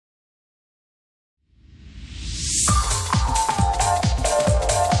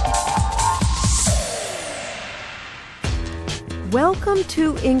Welcome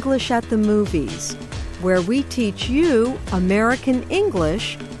to English at the Movies, where we teach you American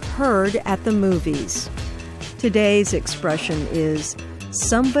English heard at the movies. Today's expression is,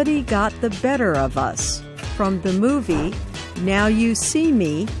 somebody got the better of us, from the movie Now You See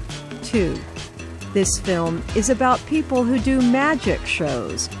Me 2. This film is about people who do magic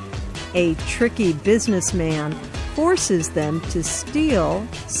shows. A tricky businessman forces them to steal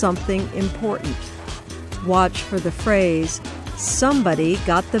something important. Watch for the phrase, somebody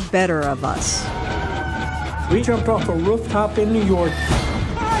got the better of us. We jumped off a rooftop in New York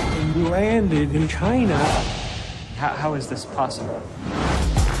and landed in China. How is this possible?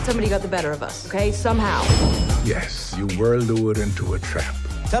 Somebody got the better of us, okay? Somehow. Yes, you were lured into a trap.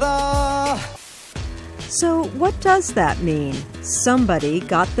 Ta-da! So what does that mean? Somebody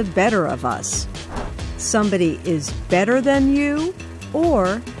got the better of us. Somebody is better than you,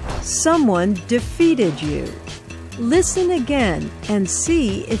 or someone defeated you. Listen again and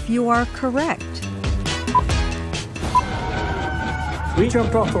see if you are correct. We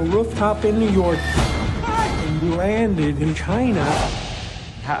jumped off a rooftop in New York and landed in China.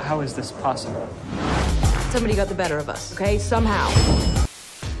 How is this possible? Somebody got the better of us, okay? Somehow.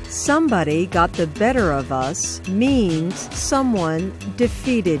 Somebody got the better of us means someone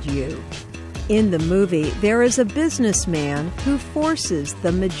defeated you. In the movie, there is a businessman who forces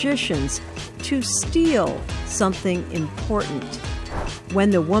the magicians to steal something important.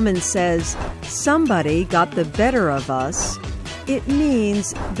 When the woman says, somebody got the better of us, it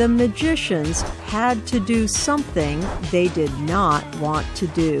means the magicians had to do something they did not want to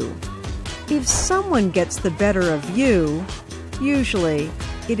do. If someone gets the better of you, usually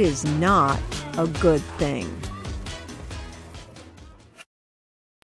it is not a good thing.